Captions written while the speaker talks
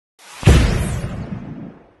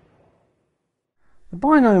The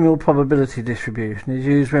binomial probability distribution is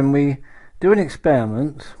used when we do an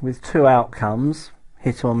experiment with two outcomes,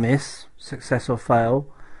 hit or miss, success or fail,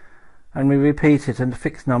 and we repeat it a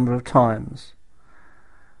fixed number of times.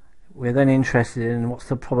 We're then interested in what's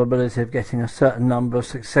the probability of getting a certain number of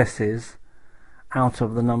successes out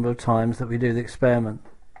of the number of times that we do the experiment.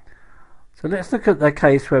 So let's look at the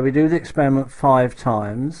case where we do the experiment 5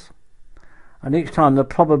 times, and each time the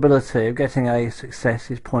probability of getting a success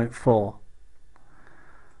is 0.4.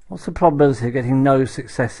 What's the probability of getting no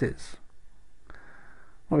successes?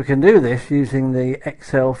 Well, we can do this using the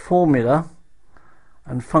Excel formula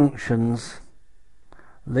and functions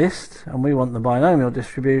list, and we want the binomial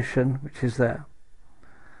distribution, which is there.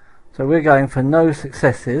 So we're going for no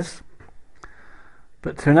successes,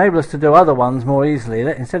 but to enable us to do other ones more easily,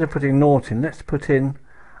 instead of putting 0 in, let's put in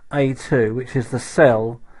A2, which is the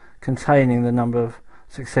cell containing the number of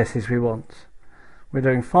successes we want. We're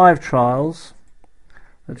doing 5 trials.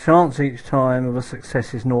 The chance each time of a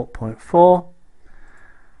success is 0.4,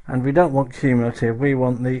 and we don't want cumulative, we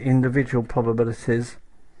want the individual probabilities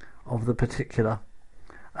of the particular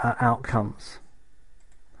outcomes.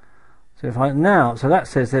 So if I now, so that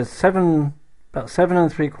says there's about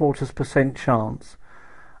 7.75% chance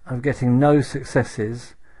of getting no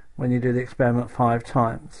successes when you do the experiment 5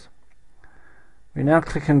 times. We now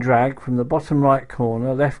click and drag from the bottom right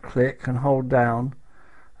corner, left click and hold down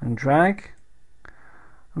and drag,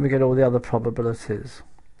 and we get all the other probabilities.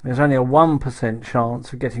 There's only a 1%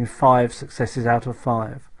 chance of getting 5 successes out of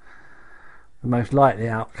 5. The most likely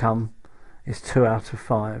outcome is 2 out of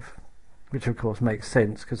 5, which of course makes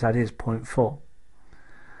sense because that is 0.4.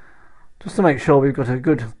 Just to make sure we've got a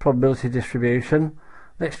good probability distribution,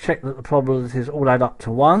 let's check that the probabilities all add up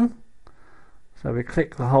to 1. So we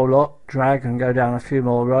click the whole lot, drag and go down a few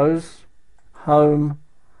more rows. Home,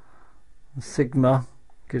 sigma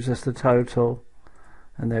gives us the total,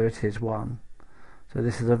 and there it is, 1. So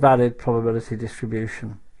this is a valid probability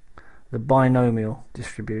distribution, the binomial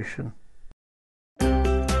distribution.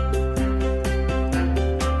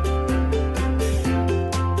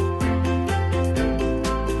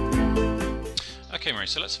 Okay, Mary,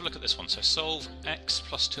 so let's have a look at this one. So solve x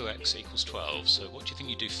plus 2x equals 12. So what do you think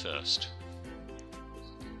you do first?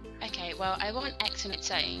 Okay, well, I want x on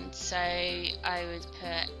its own, so I would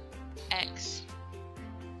put x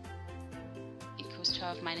equals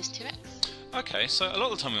 12 minus 2x. Okay, so a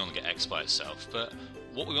lot of the time we want to get x by itself, but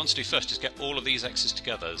what we want to do first is get all of these x's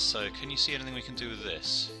together. So can you see anything we can do with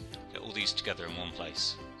this? Get all these together in one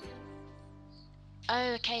place.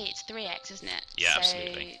 Oh, okay, it's 3x, isn't it? Yeah, so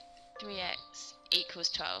absolutely. 3x equals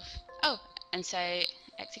 12. Oh, and so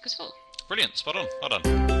x equals 4. Brilliant, spot on, well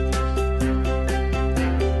done.